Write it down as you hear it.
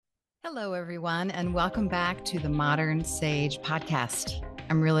Hello, everyone, and welcome back to the Modern Sage podcast.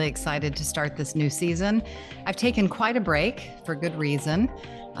 I'm really excited to start this new season. I've taken quite a break for good reason.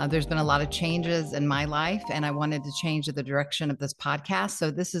 There's been a lot of changes in my life, and I wanted to change the direction of this podcast.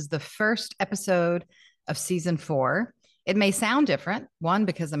 So, this is the first episode of season 4. It may sound different, one,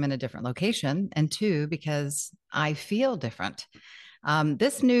 because I'm in a different location, and two, because I feel different.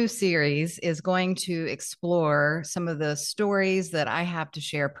 This new series is going to explore some of the stories that I have to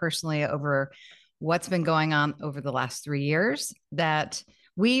share personally over what's been going on over the last 3 years that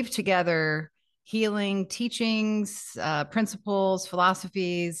weave together healing teachings, principles,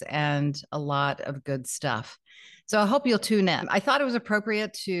 philosophies, and a lot of good stuff. So I hope you'll tune in. I thought it was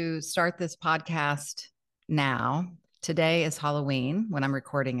appropriate to start this podcast now. Today is Halloween when I'm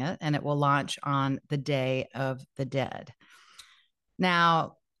recording it, and it will launch on the Day of the Dead.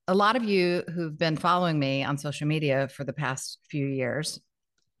 Now, a lot of you who've been following me on social media for the past few years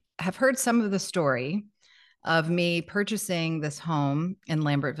have heard some of the story of me purchasing this home in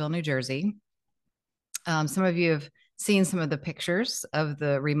Lambertville, New Jersey. Some of you have seen some of the pictures of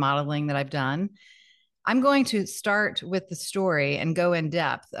the remodeling that I've done. I'm going to start with the story and go in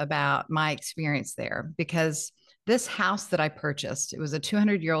depth about my experience there because this house that I purchased, it was a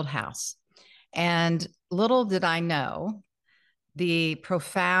 200-year-old house. And little did I know the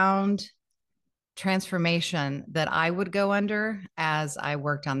profound transformation that I would go under as I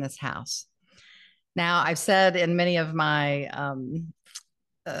worked on this house. Now, I've said in many of my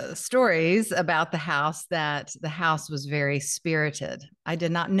stories about the house that the house was very spirited. I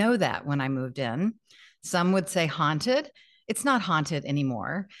did not know that when I moved in. Some would say haunted. It's not haunted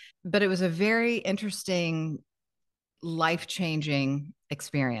anymore, but it was a very interesting, life-changing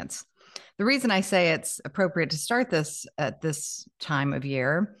experience. The reason I say it's appropriate to start this at this time of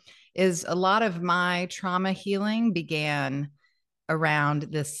year is a lot of my trauma healing began around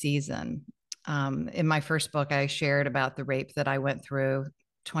this season. In my first book, I shared about the rape that I went through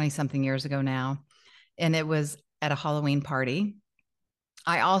 20 something years ago now, and it was at a Halloween party.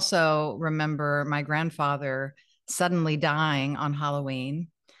 I also remember my grandfather suddenly dying on Halloween.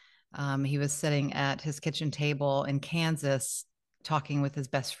 He was sitting at his kitchen table in Kansas talking with his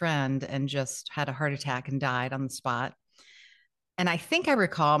best friend and just had a heart attack and died on the spot. And I think I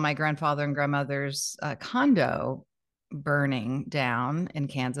recall my grandfather and grandmother's condo burning down in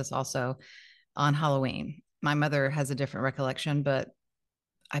Kansas also on Halloween. My mother has a different recollection, but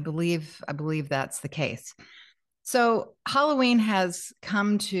I believe that's the case. So Halloween has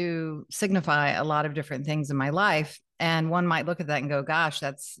come to signify a lot of different things in my life. And one might look at that and go, gosh,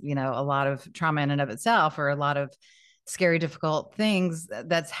 that's, a lot of trauma in and of itself, or a lot of scary, difficult things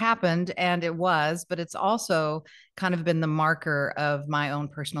that's happened. And it was, but it's also kind of been the marker of my own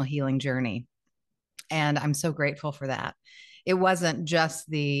personal healing journey. And I'm so grateful for that. It wasn't just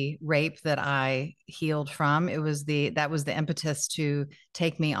the rape that I healed from. That was the impetus to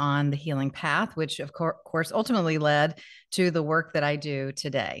take me on the healing path, which of course ultimately led to the work that I do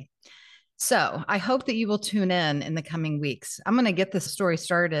today. So I hope that you will tune in the coming weeks. I'm going to get this story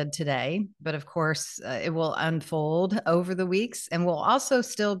started today, but of course, it will unfold over the weeks. And we'll also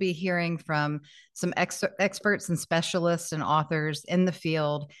still be hearing from some experts and specialists and authors in the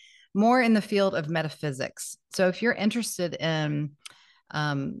field, more in the field of metaphysics. So if you're interested in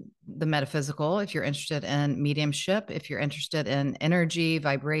the metaphysical, if you're interested in mediumship, if you're interested in energy,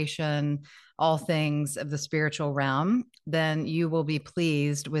 vibration, all things of the spiritual realm, then you will be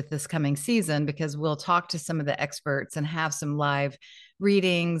pleased with this coming season because we'll talk to some of the experts and have some live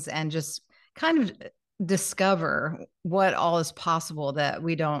readings and just kind of discover what all is possible that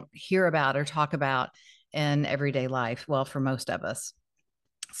we don't hear about or talk about in everyday life. Well, for most of us.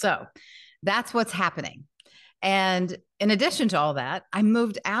 So that's what's happening. And in addition to all that, I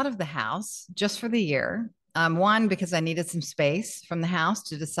moved out of the house just for the year. One, because I needed some space from the house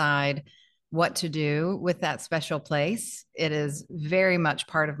to decide what to do with that special place. It is very much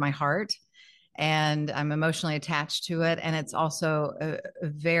part of my heart, and I'm emotionally attached to it. And it's also a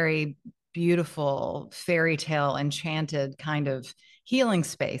very beautiful fairy tale enchanted kind of healing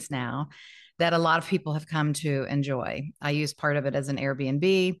space now that a lot of people have come to enjoy. I use part of it as an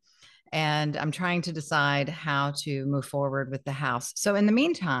Airbnb, and I'm trying to decide how to move forward with the house. So in the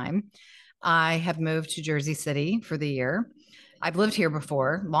meantime, I have moved to Jersey City for the year. I've lived here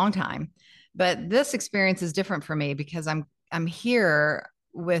before, long time, but this experience is different for me because I'm here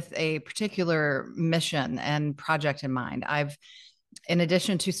with a particular mission and project in mind. In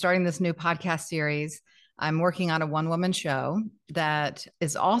addition to starting this new podcast series, I'm working on a one-woman show that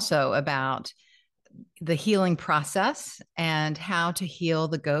is also about the healing process and how to heal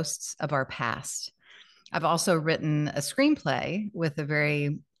the ghosts of our past. I've also written a screenplay with a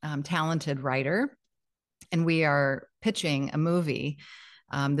very talented writer, and we are pitching a movie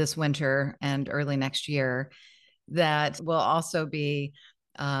this winter and early next year that will also be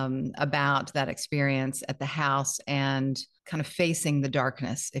about that experience at the house and kind of facing the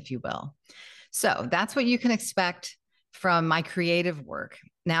darkness, if you will. So that's what you can expect from my creative work.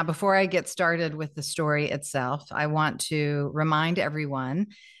 Now, before I get started with the story itself, I want to remind everyone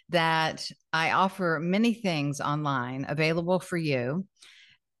that I offer many things online available for you: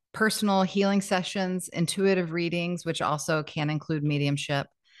 personal healing sessions, intuitive readings, which also can include mediumship,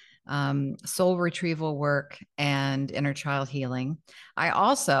 soul retrieval work, and inner child healing. I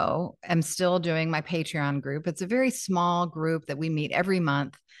also am still doing my Patreon group. It's a very small group that we meet every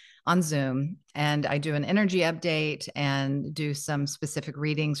month on Zoom, and I do an energy update and do some specific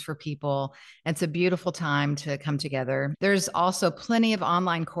readings for people. It's a beautiful time to come together. There's also plenty of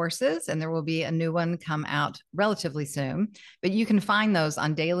online courses, and there will be a new one come out relatively soon, but you can find those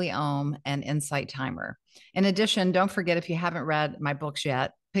on Daily Om and Insight Timer. In addition, don't forget, if you haven't read my books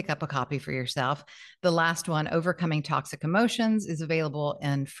yet, pick up a copy for yourself. The last one, Overcoming Toxic Emotions, is available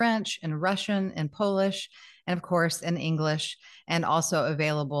in French, in Russian, in Polish, and of course in English, and also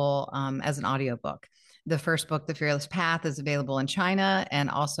available as an audiobook. The first book, The Fearless Path, is available in China and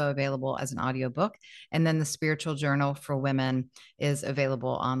also available as an audiobook. And then the Spiritual Journal for Women is available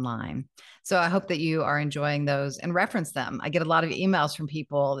online. So I hope that you are enjoying those and reference them. I get a lot of emails from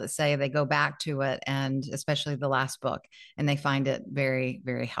people that say they go back to it, and especially the last book, and they find it very,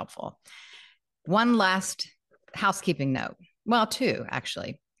 very helpful. One last housekeeping note. Well, two,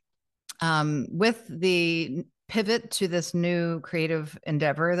 actually. With the pivot to this new creative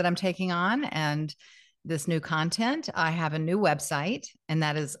endeavor that I'm taking on and this new content, I have a new website, and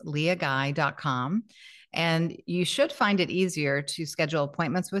that is leahguy.com. And you should find it easier to schedule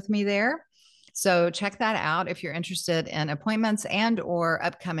appointments with me there. So check that out if you're interested in appointments and or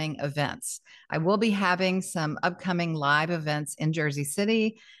upcoming events. I will be having some upcoming live events in Jersey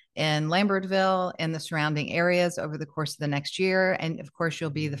City, in Lambertville, in the surrounding areas over the course of the next year. And of course, you'll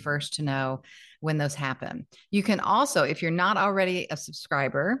be the first to know when those happen. You can also, if you're not already a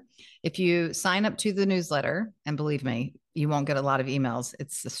subscriber, if you sign up to the newsletter, and believe me, you won't get a lot of emails.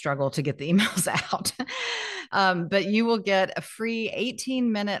 It's a struggle to get the emails out. But you will get a free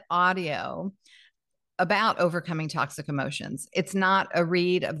 18-minute audio about overcoming toxic emotions. It's not a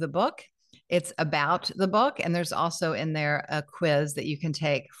read of the book. It's about the book. And there's also in there a quiz that you can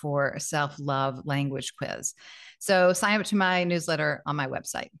take for a self-love language quiz. So sign up to my newsletter on my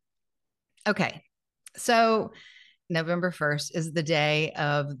website. Okay. So November 1st is the Day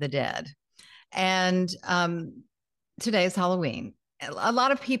of the Dead. And today is Halloween. A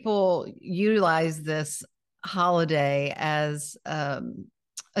lot of people utilize this holiday as a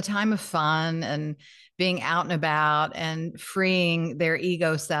time of fun and being out and about and freeing their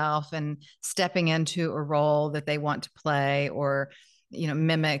ego self and stepping into a role that they want to play, or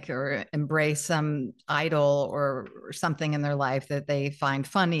mimic or embrace some idol or something in their life that they find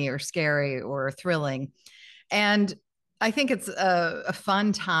funny or scary or thrilling. And I think it's a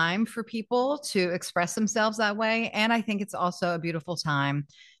fun time for people to express themselves that way. And I think it's also a beautiful time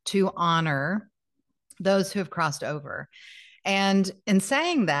to honor those who have crossed over. And in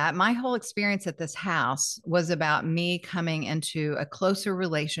saying that, my whole experience at this house was about me coming into a closer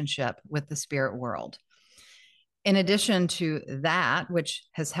relationship with the spirit world. In addition to that, which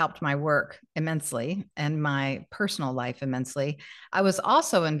has helped my work immensely and my personal life immensely, I was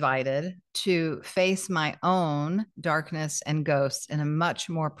also invited to face my own darkness and ghosts in a much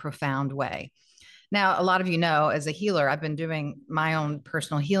more profound way. Now, a lot of you know, as a healer, I've been doing my own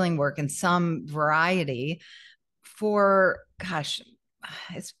personal healing work in some variety for, gosh,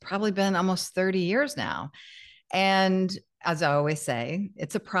 it's probably been almost 30 years now. And as I always say,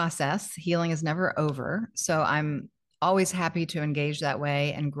 it's a process. Healing is never over. So I'm always happy to engage that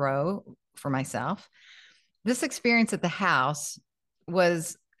way and grow for myself. This experience at the house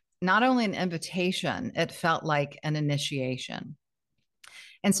was not only an invitation, it felt like an initiation.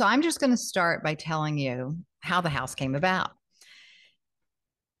 And so I'm just going to start by telling you how the house came about.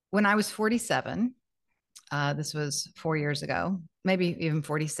 When I was 47, this was 4 years ago, maybe even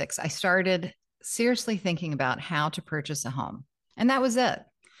 46, I started seriously thinking about how to purchase a home. And that was it.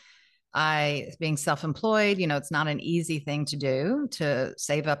 Being self-employed, it's not an easy thing to do, to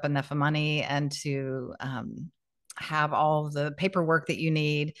save up enough money and to have all the paperwork that you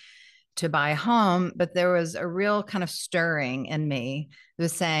need to buy a home. But there was a real kind of stirring in me that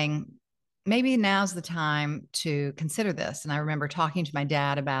was saying, maybe now's the time to consider this. And I remember talking to my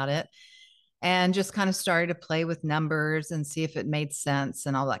dad about it and just kind of started to play with numbers and see if it made sense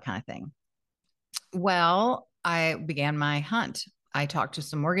and all that kind of thing. Well, I began my hunt I talked to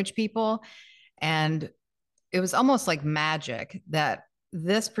some mortgage people, and it was almost like magic that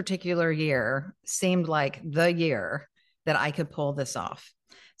this particular year seemed like the year that I could pull this off.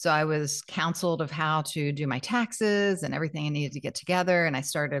 So I was counseled of how to do my taxes and everything I needed to get together. And I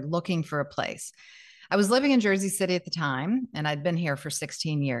started looking for a place. I was living in Jersey City at the time, and I'd been here for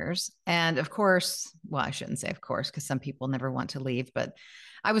 16 years. And of course, well, I shouldn't say of course, because some people never want to leave, but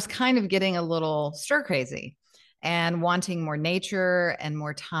I was kind of getting a little stir crazy and wanting more nature and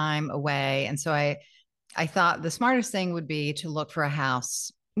more time away. And so I thought the smartest thing would be to look for a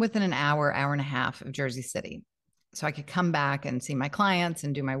house within an hour, hour and a half of Jersey City. So I could come back and see my clients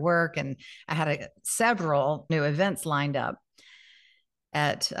and do my work. And I had several new events lined up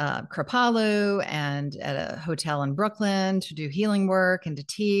at Kripalu and at a hotel in Brooklyn to do healing work and to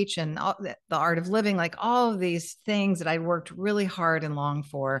teach and the art of living. Like all of these things that I worked really hard and long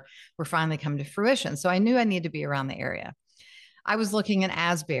for were finally come to fruition. So I knew I needed to be around the area. I was looking in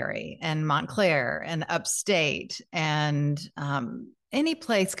Asbury and Montclair and upstate and any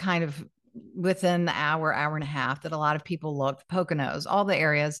place kind of within the hour, hour and a half that a lot of people look, Poconos, all the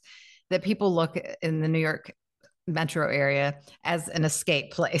areas that people look in the New York metro area as an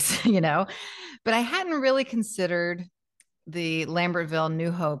escape place, you know. But I hadn't really considered the Lambertville,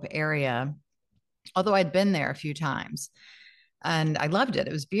 New Hope area, although I'd been there a few times and I loved it.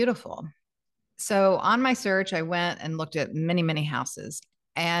 It was beautiful. So on my search, I went and looked at many, many houses.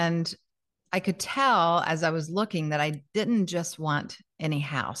 And I could tell as I was looking that I didn't just want any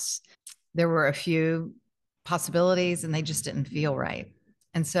house. There were a few possibilities and they just didn't feel right.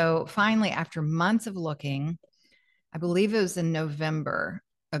 And so finally, after months of looking, I believe it was in November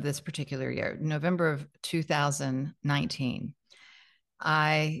of this particular year, November of 2019,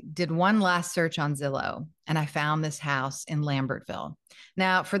 I did one last search on Zillow and I found this house in Lambertville.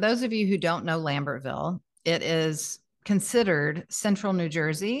 Now, for those of you who don't know Lambertville, it is considered central New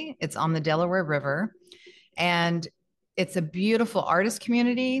Jersey. It's on the Delaware River, and it's a beautiful artist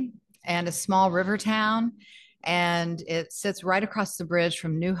community and a small river town. And it sits right across the bridge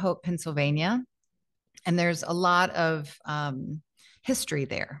from New Hope, Pennsylvania. And there's a lot of history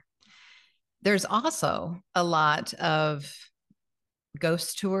there. There's also a lot of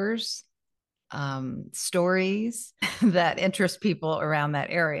ghost tours, stories that interest people around that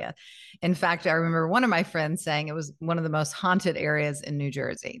area. In fact, I remember one of my friends saying it was one of the most haunted areas in New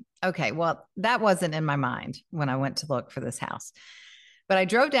Jersey. Okay, well, that wasn't in my mind when I went to look for this house. But I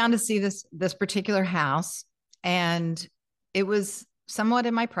drove down to see this particular house, and it was somewhat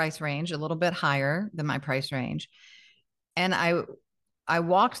in my price range, a little bit higher than my price range. And I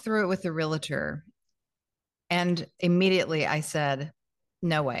walked through it with the realtor, and immediately I said,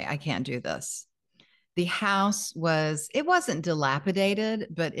 no way, I can't do this. The house it wasn't dilapidated,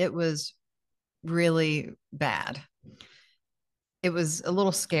 but it was really bad. It was a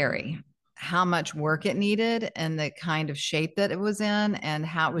little scary how much work it needed and the kind of shape that it was in and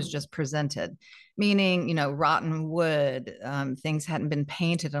how it was just presented. Meaning, you know, rotten wood, things hadn't been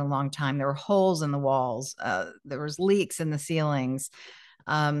painted in a long time. There were holes in the walls. There was leaks in the ceilings.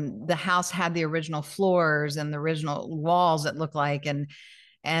 The house had the original floors and the original walls, it looked like,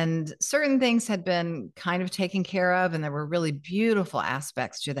 and certain things had been kind of taken care of, and there were really beautiful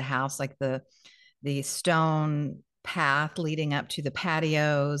aspects to the house, like the stone path leading up to the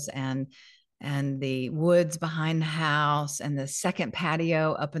patios and the woods behind the house and the second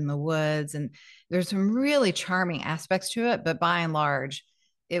patio up in the woods. And there's some really charming aspects to it, but by and large,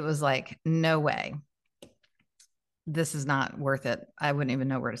 it was like, no way. This is not worth it. I wouldn't even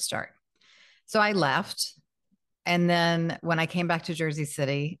know where to start. So I left. And then when I came back to Jersey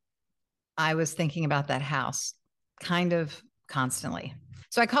City, I was thinking about that house kind of constantly.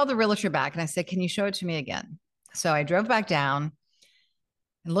 So I called the realtor back and I said, can you show it to me again? So I drove back down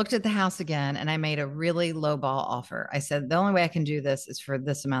and looked at the house again, and I made a really low ball offer. I said, the only way I can do this is for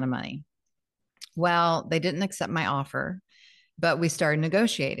this amount of money. Well, they didn't accept my offer, but we started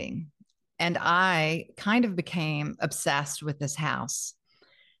negotiating. And I kind of became obsessed with this house.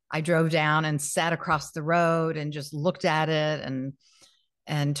 I drove down and sat across the road and just looked at it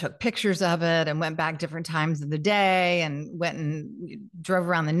and took pictures of it and went back different times of the day and went and drove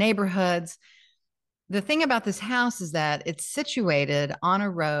around the neighborhoods. The thing about this house is that it's situated on a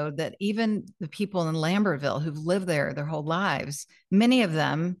road that even the people in Lambertville who've lived there their whole lives, many of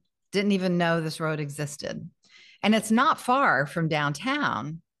them didn't even know this road existed. And it's not far from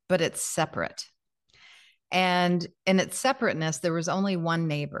downtown, but it's separate. And in its separateness, there was only one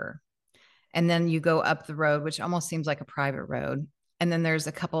neighbor. And then you go up the road, which almost seems like a private road. And then there's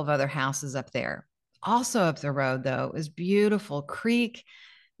a couple of other houses up there. Also up the road, though, is beautiful creek,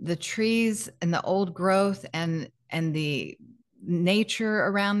 the trees and the old growth and the nature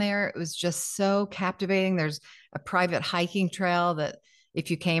around there. It was just so captivating. There's a private hiking trail that if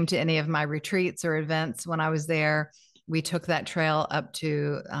you came to any of my retreats or events when I was there, we took that trail up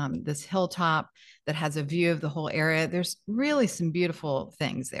to this hilltop that has a view of the whole area. There's really some beautiful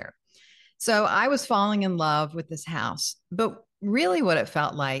things there. So I was falling in love with this house, but really what it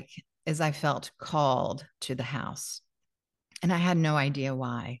felt like is I felt called to the house, and I had no idea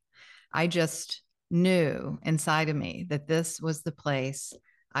why. I just knew inside of me that this was the place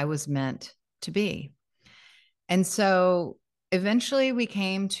I was meant to be. And so eventually we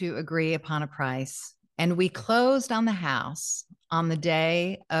came to agree upon a price, and we closed on the house on the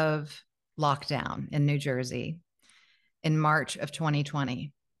day of lockdown in New Jersey in March of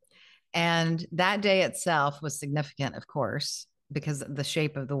 2020. And that day itself was significant, of course, because of the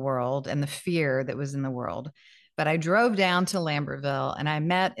shape of the world and the fear that was in the world. But I drove down to Lambertville and I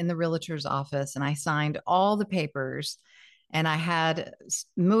met in the realtor's office and I signed all the papers. And I had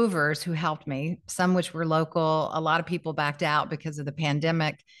movers who helped me, some which were local. A lot of people backed out because of the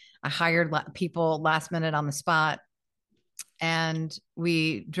pandemic. I hired people last minute on the spot. And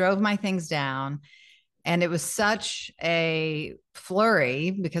we drove my things down. And it was such a flurry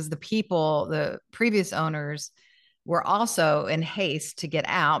because the people, the previous owners, were also in haste to get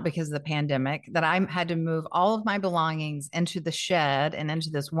out because of the pandemic, that I had to move all of my belongings into the shed and into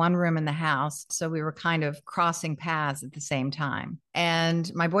this one room in the house. So we were kind of crossing paths at the same time.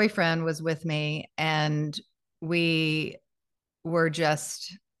 And my boyfriend was with me, and we were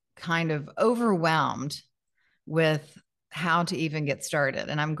just kind of overwhelmed with how to even get started.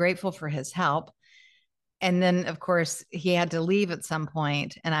 And I'm grateful for his help. And then, of course, he had to leave at some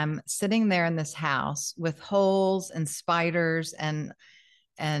point, and I'm sitting there in this house with holes and spiders and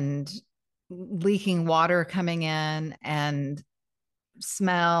leaking water coming in and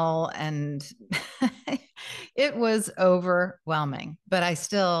smell, and it was overwhelming. But I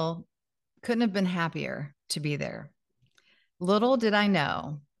still couldn't have been happier to be there. Little did I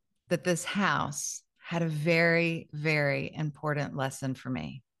know that this house had a very, very important lesson for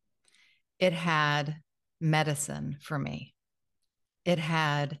me. It had medicine for me. It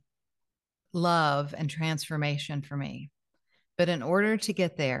had love and transformation for me. But in order to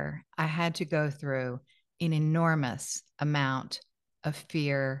get there, I had to go through an enormous amount of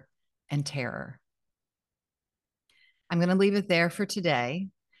fear and terror. I'm going to leave it there for today,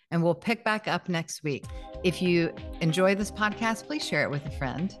 and we'll pick back up next week. If you enjoy this podcast, please share it with a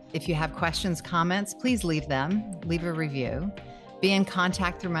friend. If you have questions, comments, please leave them, leave a review. Be in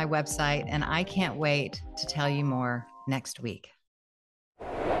contact through my website, and I can't wait to tell you more next week.